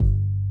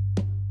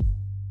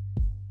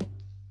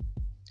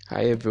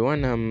Hi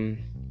everyone, I'm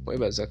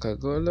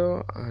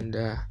Kagolo, and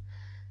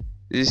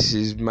this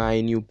is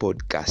my new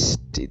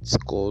podcast. It's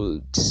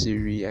called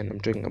Siri, and I'm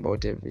talking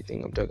about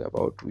everything. I'm talking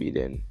about weed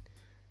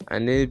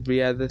and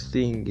every other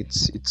thing.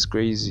 It's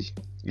crazy.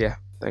 Yeah,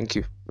 thank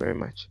you very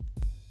much.